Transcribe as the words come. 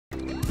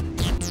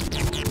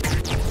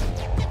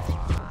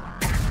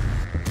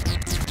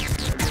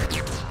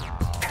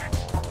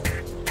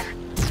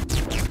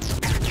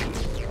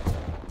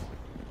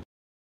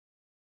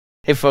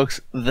Hey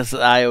folks, this is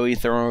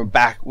ioEther and we're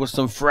back with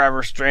some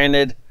Forever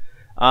Stranded.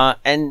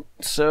 And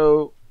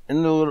so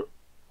in the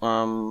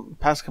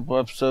past couple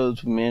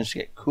episodes we managed to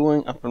get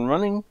cooling up and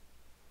running.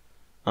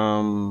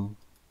 I'm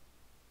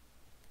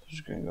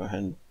just gonna go ahead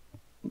and,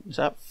 is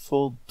that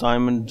full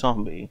diamond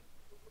zombie?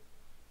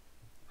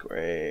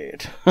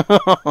 Great. If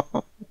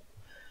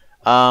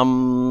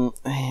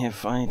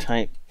I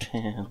type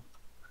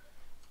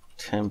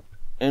temp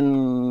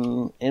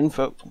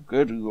info,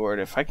 good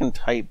lord, if I can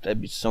type, that'd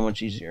be so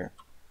much easier.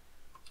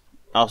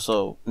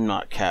 Also,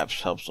 not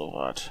caps helps a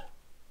lot.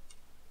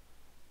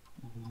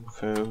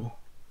 Info.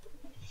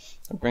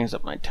 That brings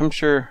up my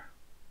temperature.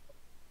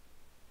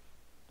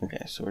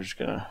 Okay, so we're just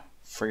gonna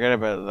forget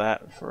about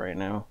that for right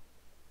now.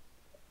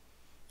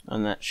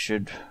 And that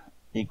should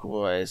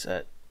equalize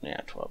at,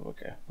 yeah, 12.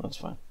 Okay, that's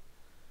fine.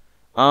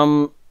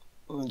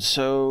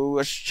 So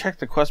let's check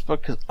the quest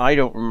book because I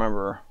don't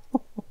remember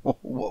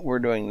what we're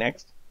doing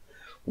next.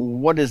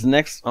 What is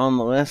next on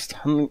the list?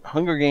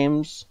 Hunger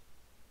Games.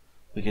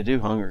 We could do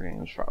Hunger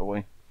Games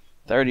probably.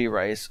 30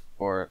 rice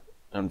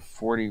and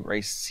 40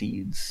 rice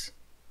seeds.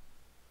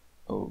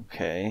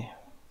 Okay.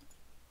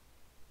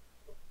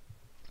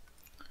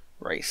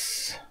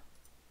 Rice.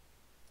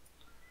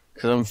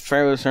 Because I'm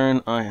fairly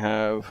certain I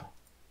have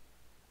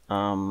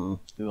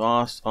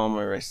lost all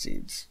my rice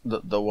seeds.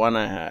 The one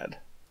I had.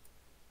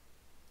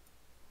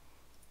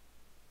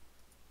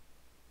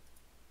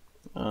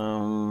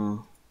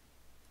 Come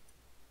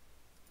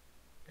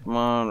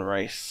on,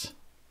 rice.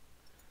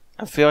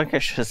 I feel like I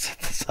should have set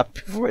this up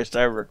before I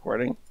started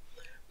recording.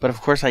 But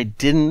of course I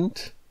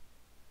didn't.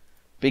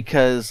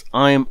 Because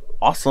I'm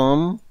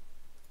awesome.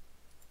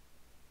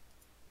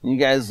 You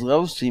guys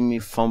love seeing me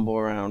fumble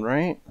around,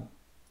 right?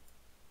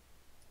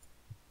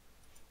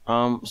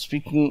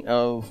 Speaking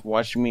of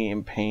watching me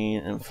in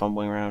pain and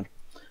fumbling around.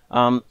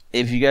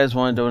 If you guys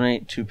want to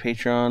donate to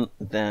Patreon,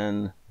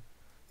 then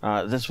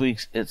this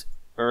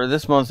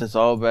month it's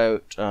all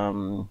about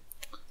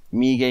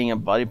me getting a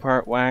body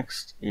part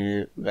waxed,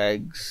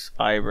 legs,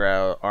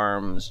 eyebrow,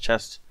 arms,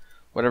 chest,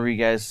 whatever you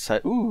guys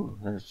decide. Ooh,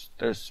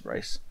 there's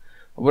rice.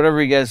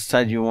 Whatever you guys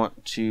decide you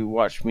want to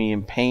watch me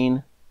in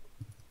pain.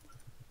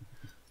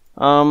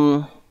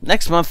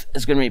 Next month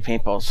is gonna be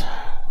paintballs.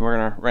 We're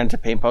gonna rent a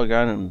paintball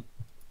gun and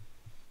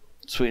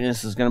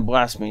Sweetness is gonna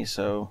blast me,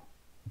 so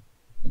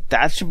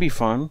that should be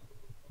fun.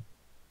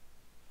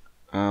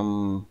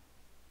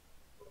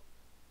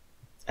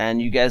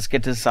 And you guys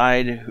get to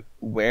decide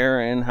where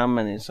and how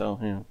many, so,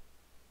 you know.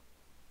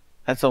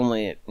 That's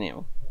only, you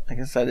know, I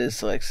guess that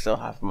is like still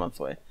half a month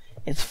away.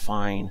 It's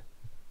fine.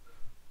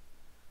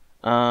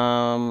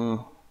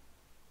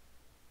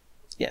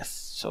 Yes,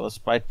 so let's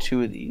buy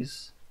 2 of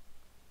these.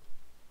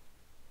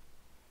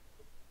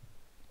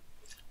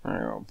 I'm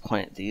gonna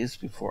plant these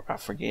before I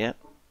forget.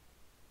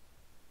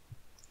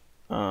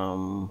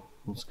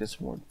 Let's get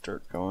some more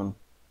dirt going.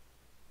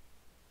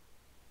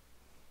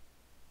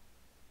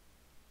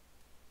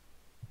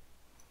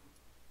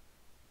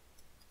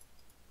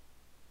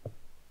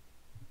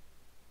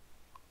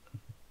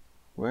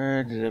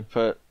 Where did it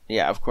put?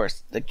 Yeah, of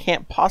course. They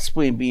can't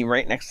possibly be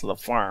right next to the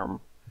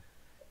farm.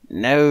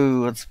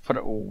 No, let's put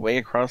it way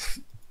across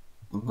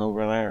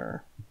over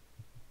there.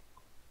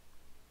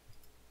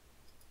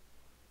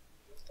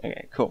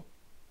 Okay, cool.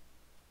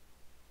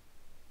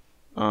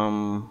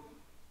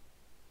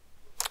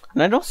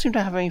 And I don't seem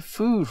to have any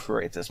food for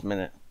right this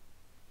minute.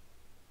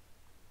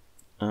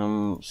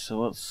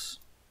 So let's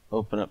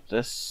open up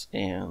this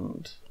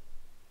and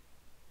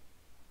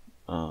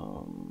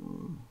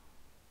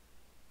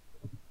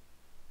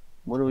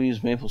what do we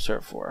use maple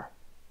syrup for?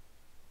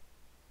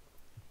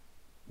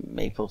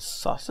 Maple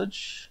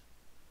sausage?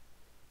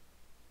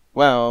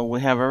 Well,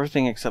 we have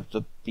everything except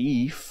the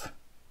beef.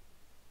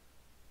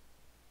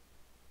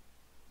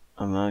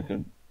 I'm not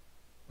gonna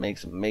make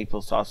some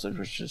maple sausage,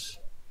 which is...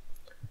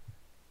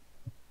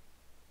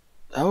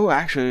 Oh,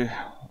 actually,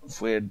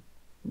 if we had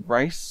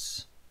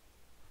rice...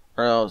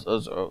 Or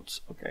those oats.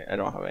 Okay, I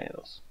don't have any of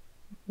those.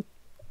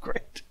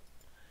 Great.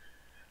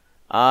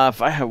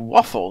 If I have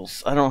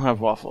waffles... I don't have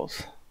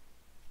waffles.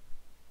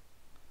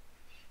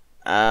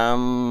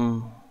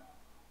 We're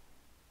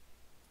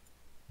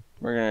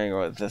gonna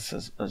go with this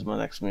as my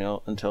next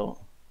meal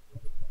until...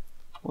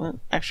 What?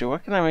 Actually,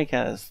 what can I make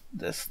out of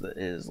this that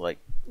is, like,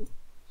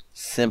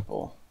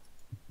 simple?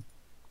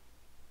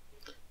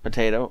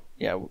 Potato?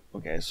 Yeah,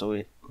 okay, so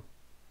we...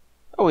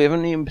 Oh, we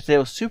haven't eaten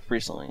potato soup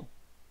recently.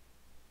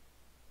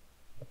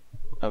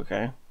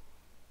 Okay.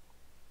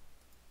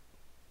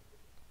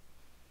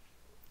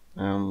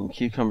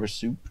 Cucumber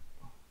soup.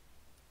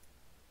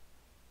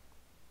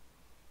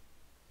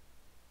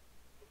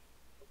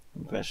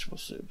 Vegetable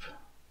soup.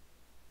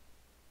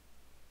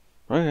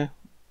 Okay.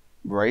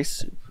 Rice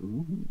soup.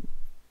 Ooh.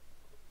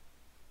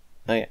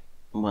 Okay.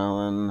 Well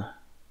then,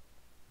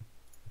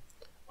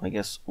 I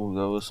guess we'll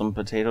go with some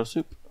potato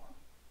soup.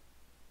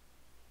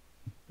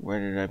 Where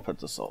did I put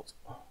the salt?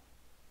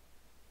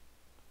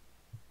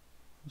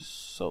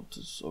 Salt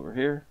is over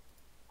here.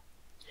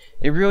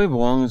 It really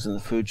belongs in the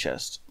food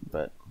chest,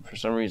 but for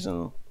some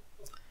reason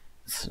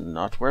It's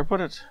not where I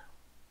put it.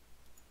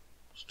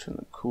 Let's turn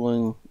the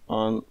cooling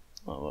on.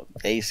 The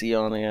AC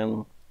on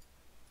again.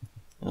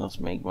 And let's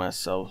make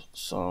myself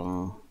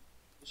some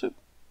soup.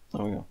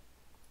 There we go.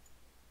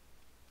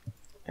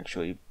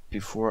 Actually,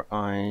 before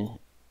I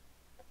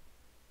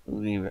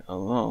leave it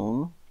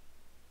alone,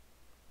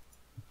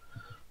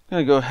 I'm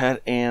gonna go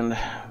ahead and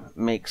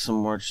make some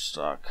more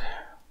stock.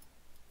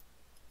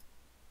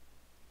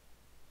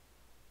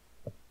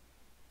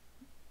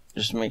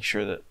 Just to make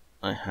sure that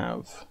I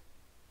have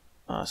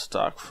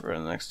stock for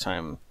the next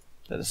time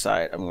that I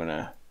decide I'm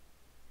gonna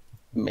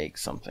make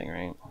something,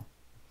 right?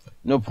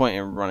 No point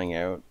in running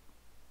out,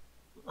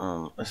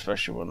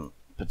 especially when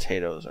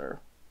potatoes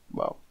are,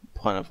 well,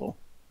 plentiful.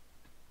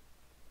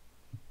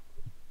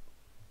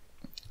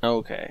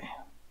 Okay.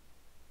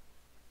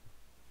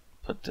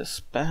 Put this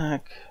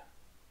back.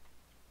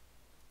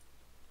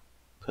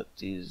 Put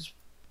these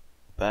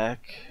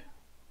back.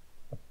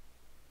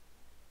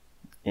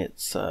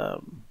 It's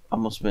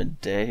almost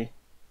midday.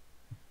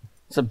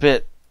 It's a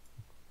bit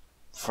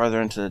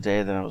farther into the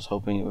day than I was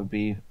hoping it would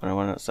be when I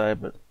went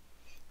outside, but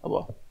oh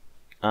well.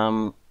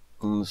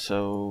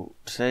 So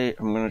today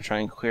I'm gonna try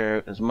and clear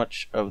out as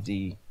much of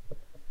the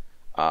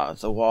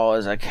wall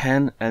as I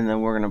can, and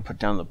then we're gonna put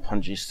down the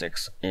punji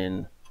sticks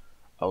in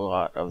a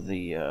lot of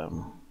the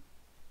oh,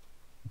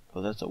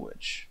 that's a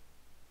witch.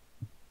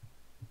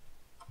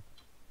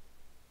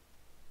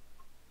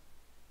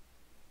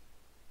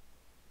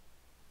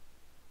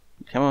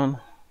 Come on,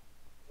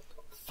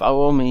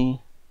 follow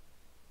me.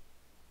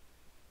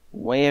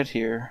 Way out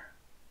here.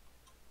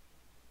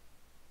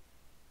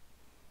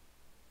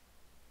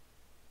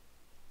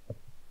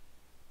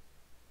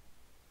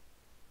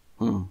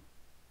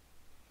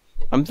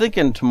 I'm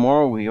thinking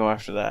tomorrow we go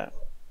after that.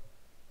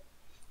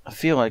 I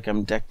feel like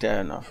I'm decked out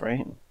enough,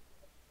 right?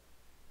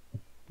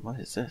 What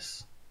is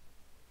this?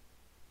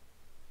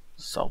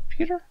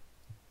 Saltpeter?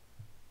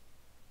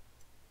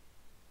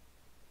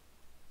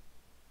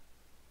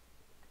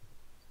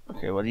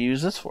 Okay, what do you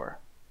use this for?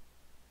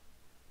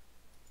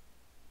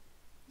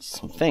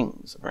 Some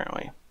things,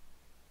 apparently.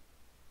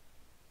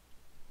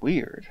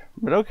 Weird,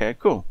 but okay,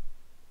 cool.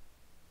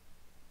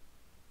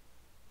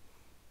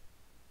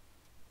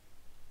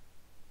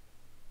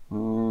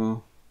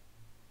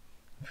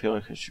 I feel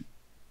like I should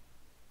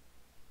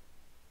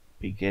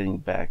be getting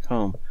back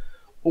home.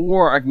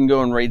 Or I can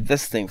go and raid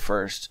this thing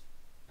first,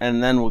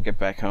 and then we'll get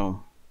back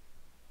home.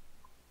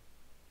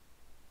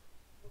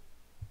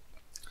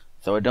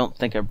 Though I don't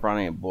think I brought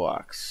any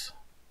blocks.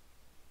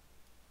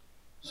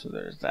 So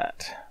there's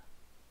that.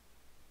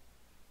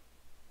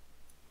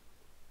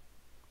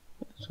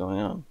 What's going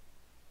on?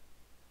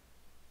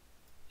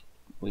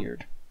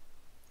 Weird.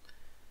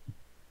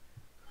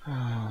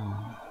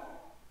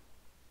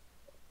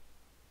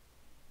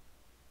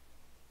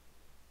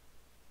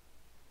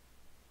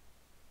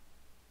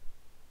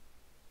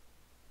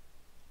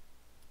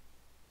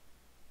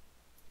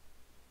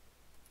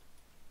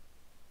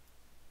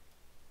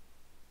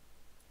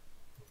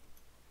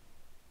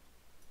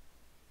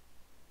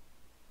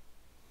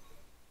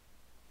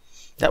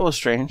 That was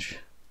strange.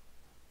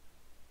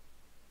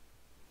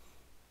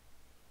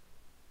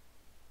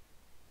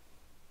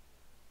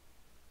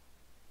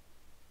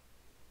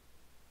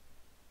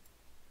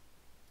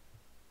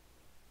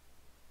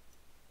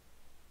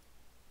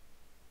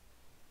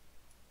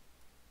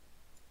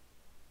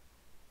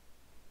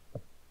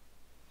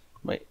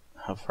 Wait,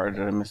 how far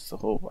did I miss the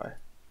hole by?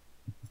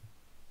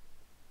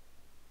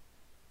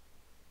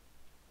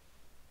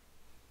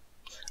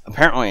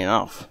 Apparently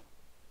enough.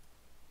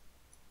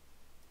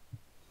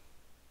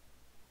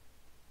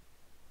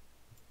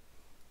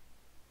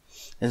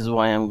 This is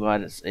why I'm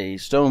glad it's a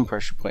stone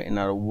pressure plate and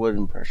not a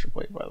wooden pressure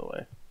plate, by the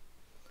way.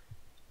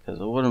 Because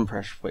a wooden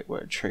pressure plate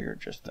would have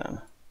triggered just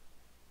then.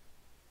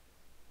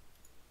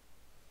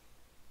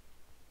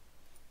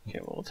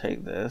 Okay, we'll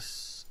take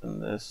this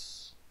and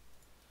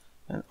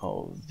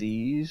all of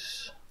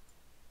these.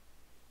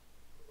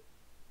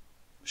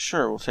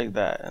 Sure, we'll take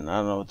that, and I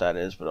don't know what that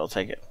is, but I'll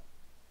take it.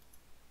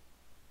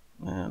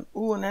 And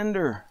ooh, an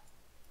ender.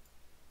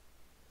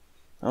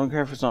 I don't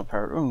care if it's not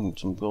powered. Ooh,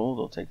 some gold.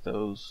 I'll take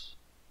those.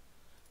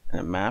 And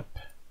a map.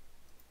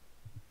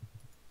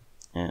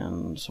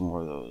 And some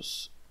more of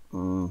those.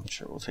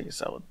 Sure, we'll take a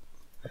salad.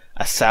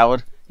 A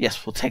salad?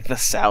 Yes, we'll take the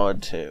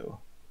salad too.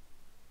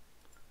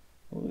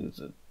 We'll use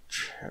a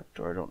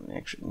trapdoor. I don't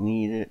actually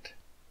need it.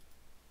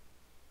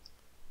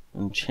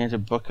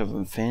 Enchanted Book of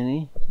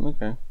Infinity.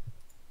 Okay.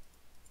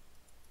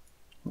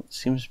 It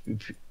seems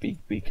to be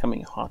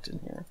becoming hot in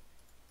here.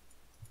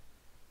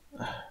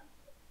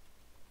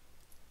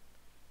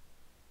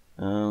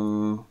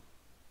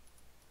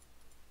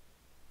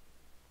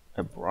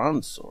 A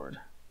bronze sword.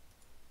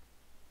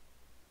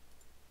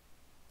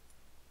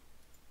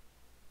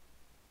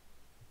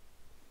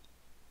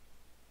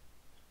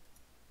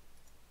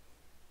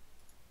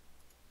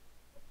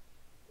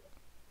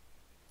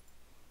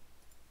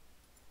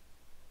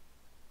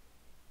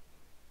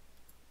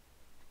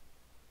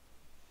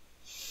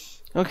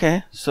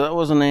 Okay, so that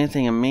wasn't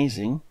anything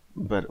amazing,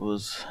 but it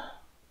was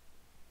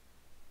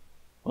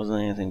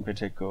Wasn't anything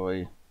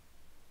particularly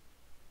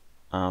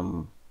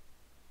horrible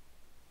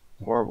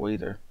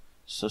either.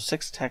 So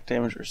 6 attack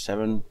damage or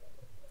 7.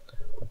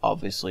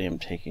 Obviously, I'm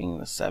taking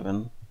the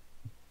 7.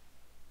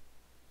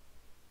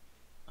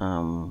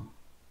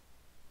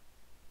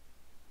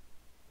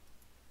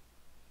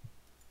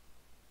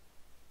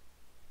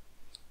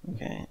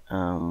 Okay.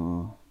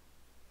 An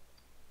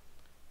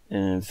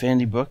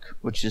infinity book,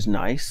 which is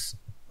nice.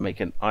 Make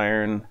an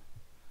iron,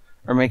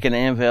 or make an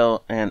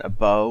anvil and a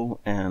bow,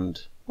 and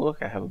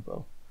look, I have a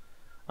bow.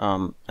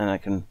 And I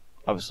can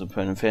obviously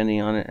put infinity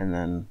on it, and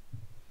then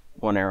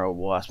 1 arrow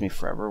will last me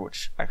forever,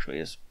 which actually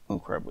is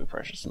incredibly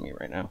precious to me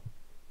right now.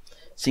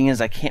 Seeing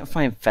as I can't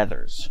find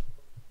feathers.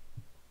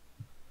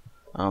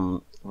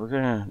 We're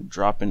gonna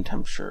drop in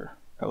temperature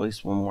at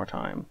least 1 more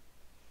time,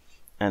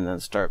 and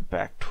then start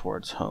back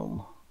towards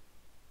home.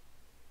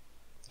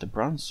 The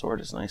bronze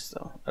sword is nice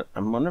though. I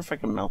wonder if I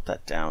can melt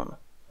that down.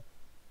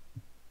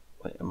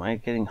 Wait, am I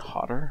getting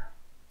hotter?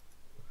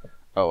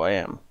 Oh, I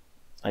am.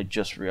 I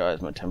just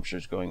realized my temperature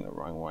is going the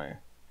wrong way.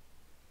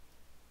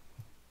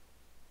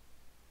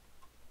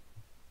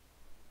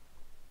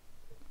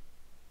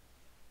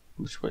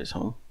 Which way is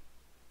home?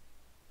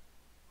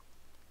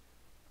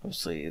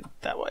 Obviously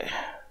that way.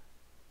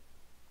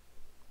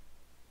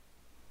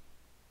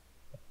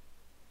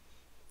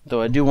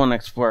 Though I do want to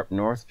explore up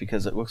north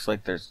because it looks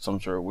like there's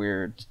some sort of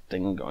weird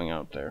thing going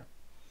out there.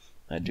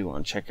 I do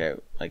want to check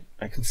out. Like,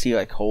 I can see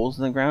like holes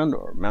in the ground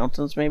or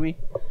mountains maybe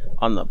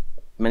on the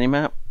mini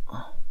map.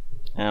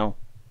 Ow.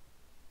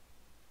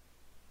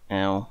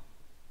 Ow.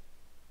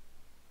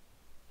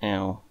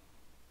 Ow.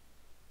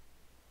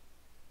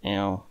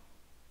 Ow.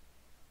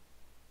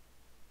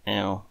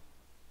 Ow.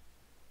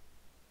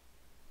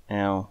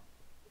 Ow.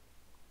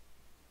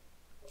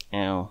 Ow.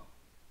 Ow.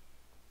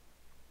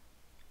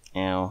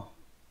 Ow.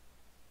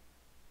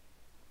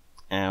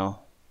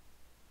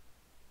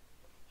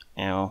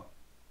 Ow.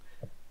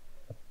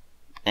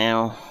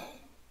 Ow.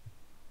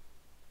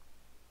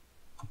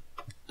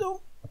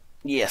 Oh.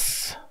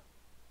 Yes.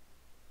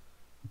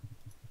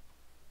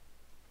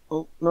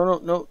 Oh,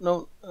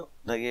 no.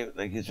 Thank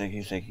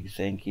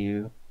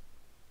you.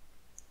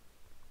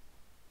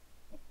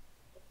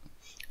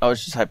 Oh,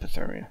 it's just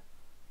hypothermia.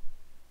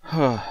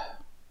 I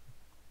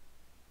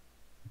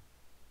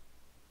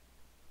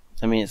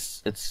mean,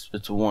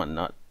 it's 1,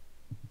 not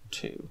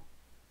 2.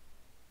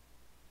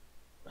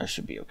 I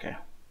should be okay.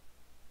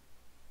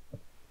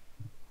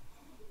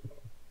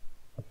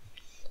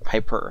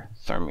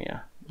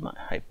 Hyperthermia, not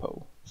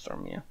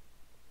hypothermia.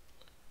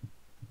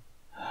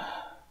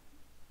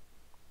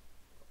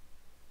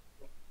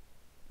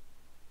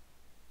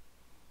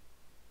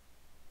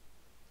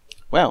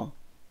 Well,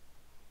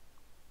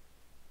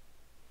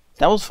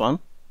 that was fun.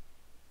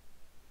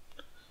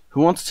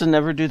 Who wants to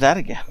never do that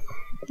again?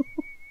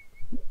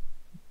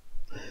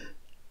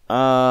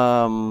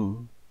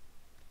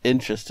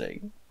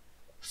 Interesting.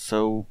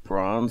 So,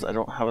 bronze. I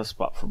don't have a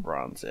spot for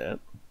bronze yet.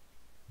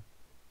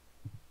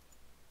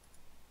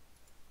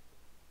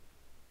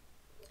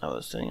 I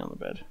was standing on the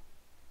bed.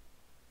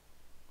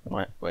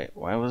 Wait,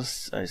 why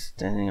was I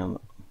standing on the...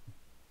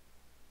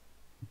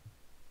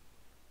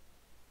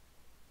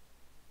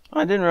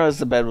 I didn't realize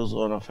the bed was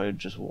low enough I would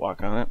just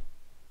walk on it.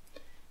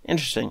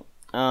 Interesting.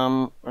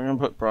 We're gonna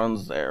put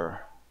bronze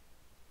there.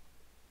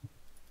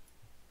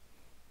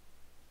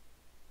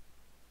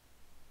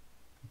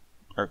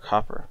 Or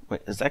copper.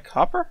 Wait, is that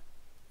copper?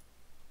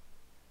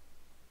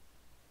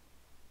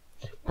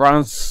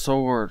 Bronze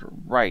sword.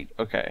 Right,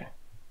 okay.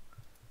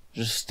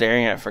 Just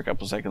staring at it for a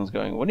couple seconds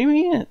going, what do you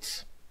mean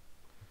it's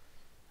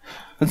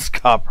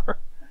copper?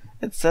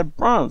 It said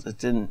bronze.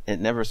 It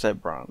never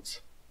said bronze.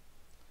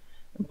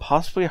 And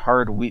possibly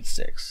hard wheat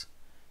sticks.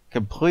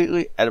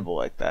 Completely edible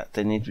like that.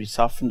 They need to be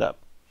softened up.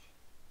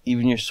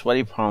 Even your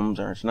sweaty palms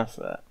aren't enough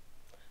for that.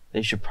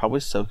 They should probably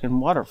soak in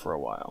water for a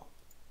while.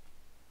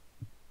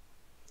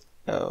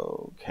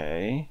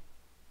 Okay.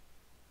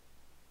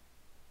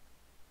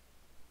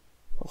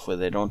 Hopefully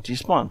they don't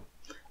despawn.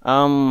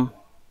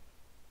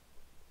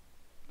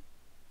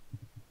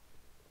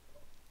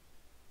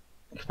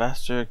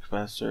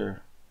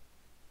 Capacitor.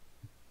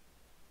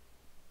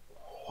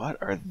 What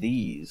are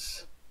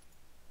these?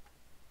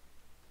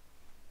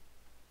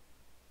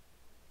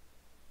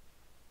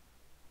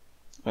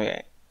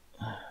 Okay.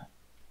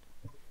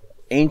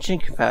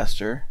 Ancient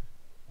capacitor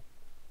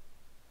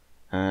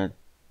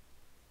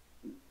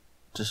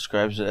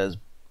describes it as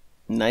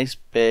nice,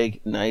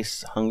 big,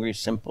 nice, hungry,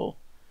 simple,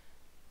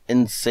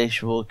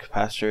 insatiable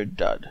capacitor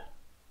dud.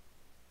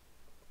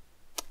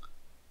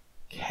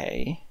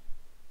 Okay.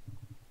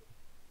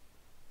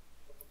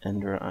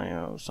 Ender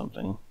IO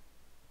something.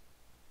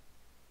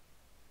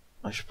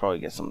 I should probably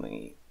get something to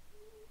eat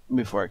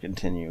before I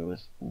continue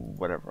with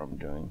whatever I'm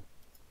doing.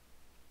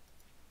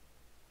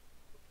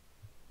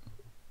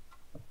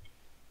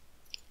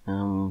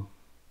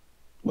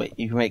 Wait,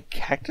 you can make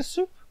cactus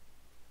soup?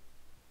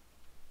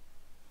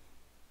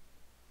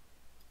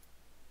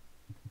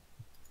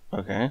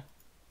 Okay.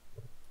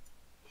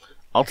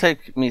 I'll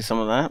take me some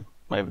of that.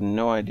 I have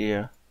no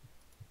idea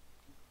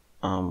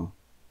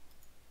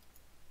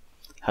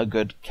how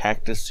good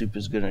cactus soup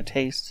is gonna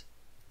taste,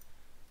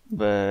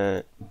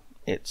 but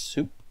it's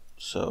soup,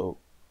 so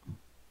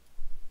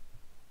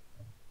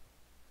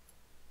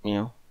you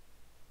know,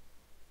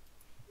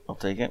 I'll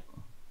take it.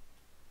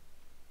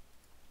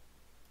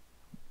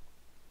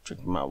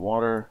 Drink my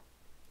water,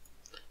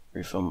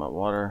 refill my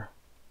water.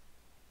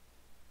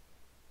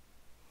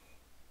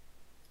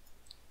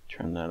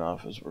 Turn that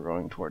off as we're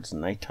going towards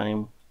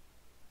nighttime.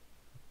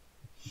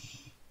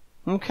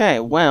 Okay,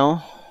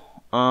 well,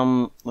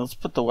 let's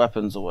put the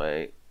weapons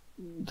away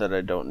that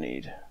I don't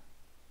need.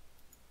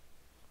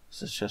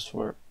 Is this just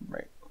for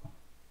right?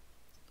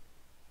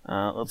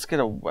 Let's get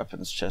a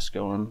weapons chest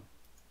going.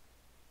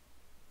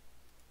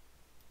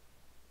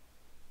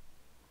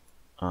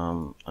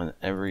 On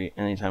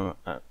anytime,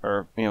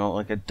 or you know,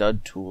 like a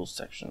dud tools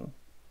section.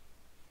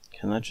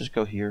 Can that just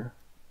go here?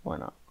 Why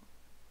not?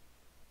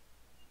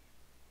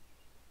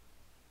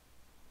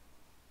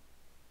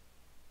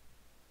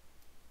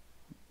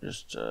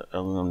 Just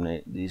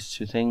eliminate these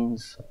two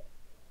things.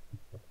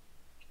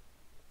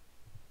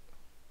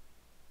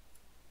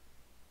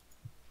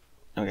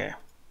 Okay.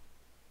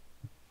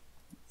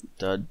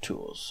 Dud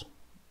tools.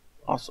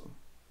 Awesome.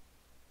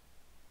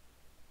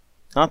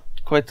 Not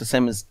quite the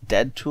same as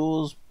dead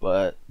tools,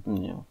 but you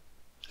know.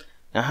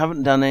 Now, I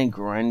haven't done any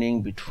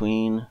grinding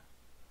between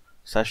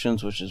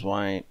sessions, which is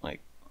why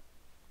like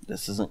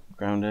this isn't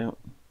ground out.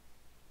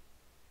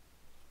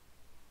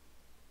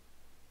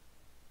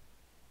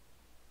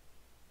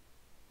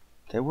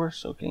 They were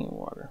soaking in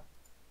water.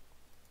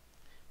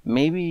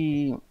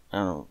 Maybe, I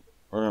don't know,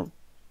 we're going to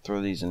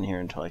throw these in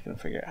here until I can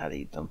figure out how to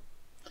eat them.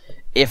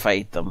 If I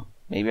eat them.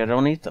 Maybe I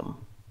don't eat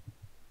them.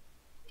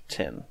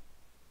 10.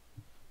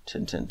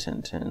 10, 10,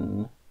 10,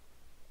 10.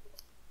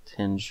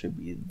 10 should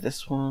be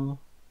this one.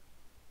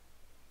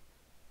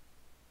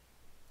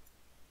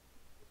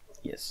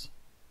 Yes.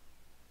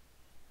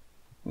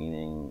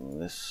 Meaning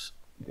this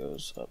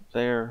goes up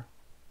there.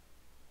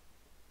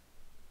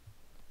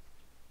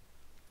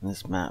 And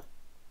this map.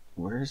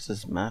 Where is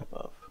this map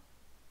of?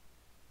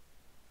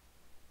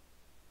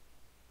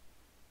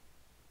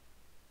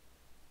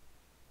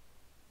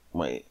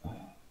 Wait.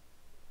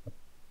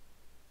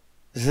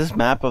 Is this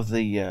map of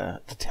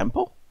the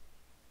temple?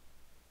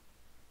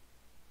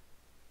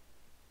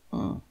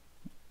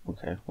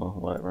 Okay, well,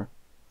 whatever.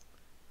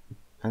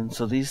 And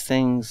so these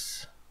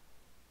things...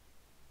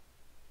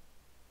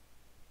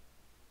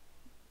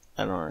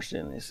 I don't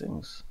understand these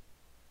things.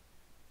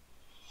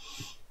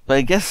 But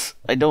I guess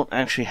I don't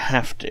actually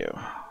have to.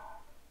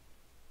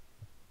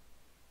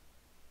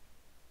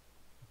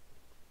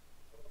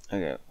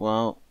 Okay,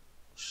 well,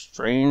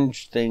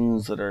 strange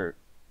things that are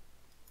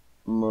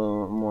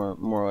more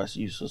or less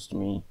useless to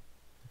me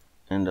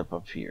end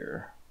up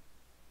here.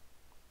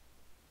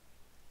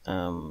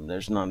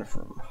 There's not enough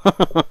room.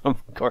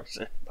 Of course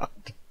there's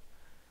not.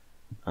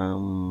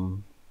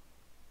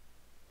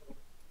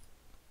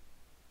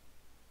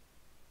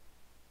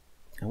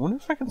 I wonder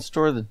if I can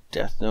store the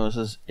death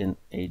notices in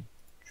a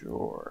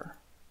drawer.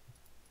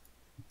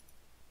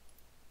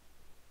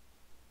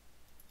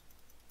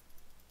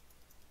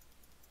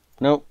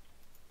 Nope.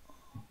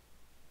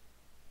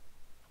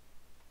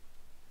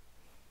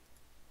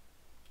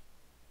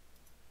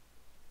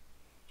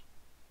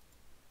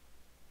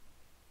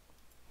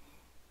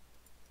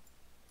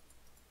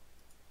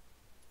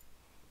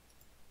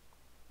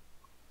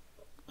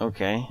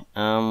 Okay,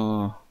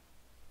 well,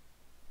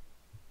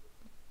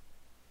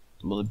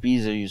 the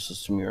bees are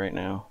useless to me right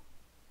now.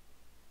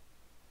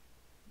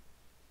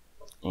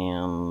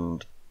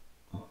 And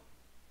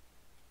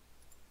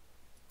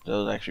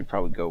those actually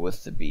probably go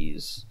with the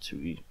bees, to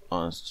be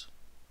honest.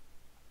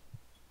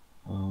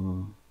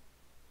 We're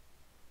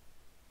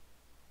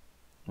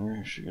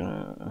actually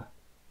gonna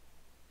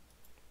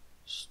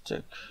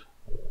stick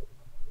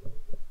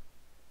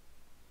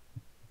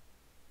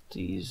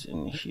these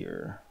in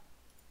here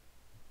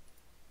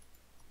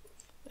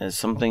as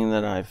something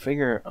that I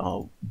figure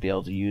I'll be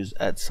able to use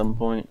at some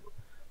point,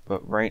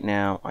 but right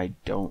now I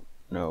don't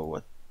know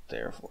what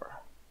they're for.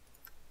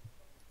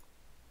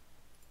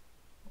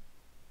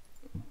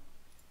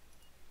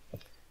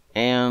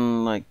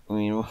 And like, I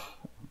mean,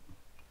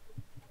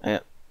 I'm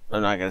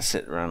not gonna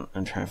sit around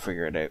and try and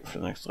figure it out for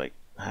the next like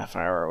half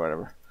hour or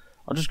whatever.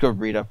 I'll just go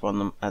read up on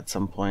them at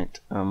some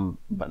point,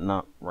 but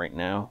not right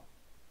now.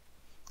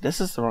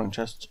 This is the wrong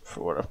chest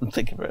for what I'm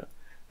thinking about.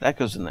 That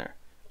goes in there.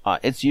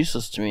 It's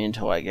useless to me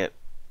until I get,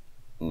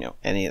 you know,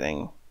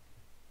 anything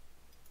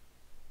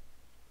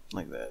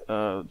like that.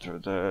 Throw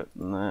that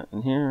and that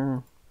in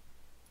here.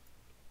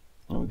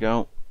 There we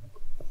go.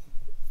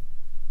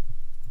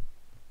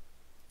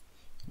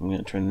 I'm going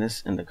to turn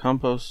this into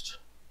compost.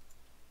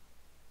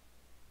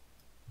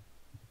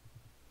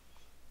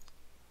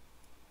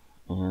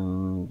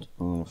 And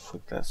I'm going to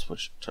flick that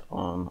switch to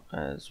on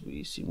as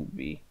we seem to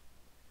be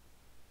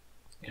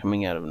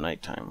coming out of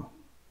nighttime.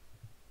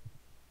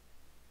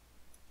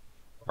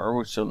 Or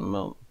we're still in the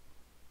middle.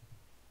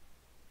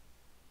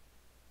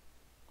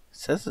 It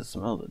says it's the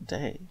middle of the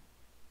day.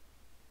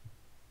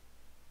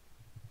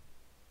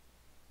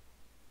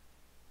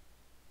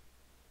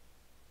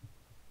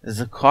 Is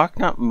the clock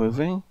not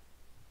moving?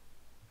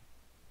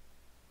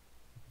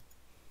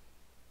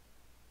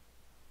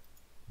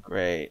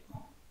 Great.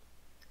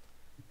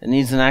 It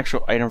needs an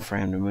actual item for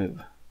him to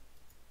move.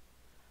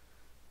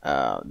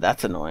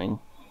 That's annoying.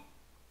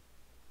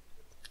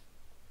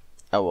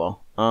 Oh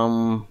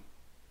well.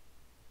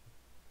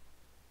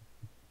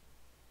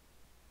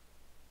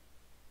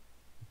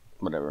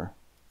 Whatever.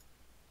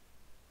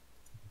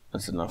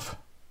 That's enough.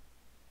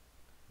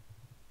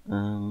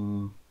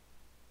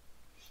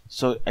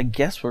 So I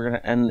guess we're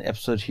gonna end the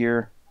episode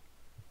here.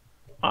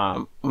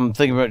 I'm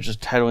thinking about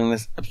just titling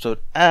this episode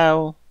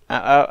 "Ow, ow,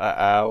 ow, ow,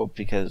 ow,"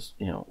 because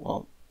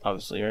well,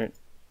 obviously, right?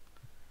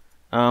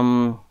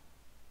 Though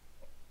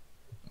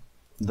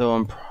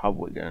I'm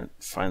probably gonna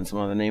find some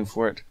other name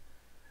for it.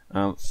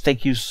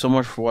 Thank you so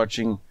much for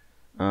watching.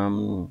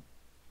 And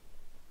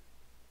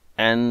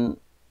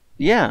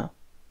yeah,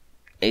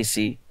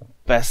 AC,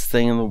 best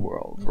thing in the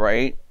world,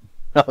 right?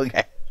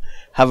 Okay.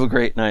 Have a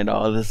great night,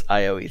 all. This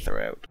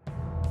ioEther out.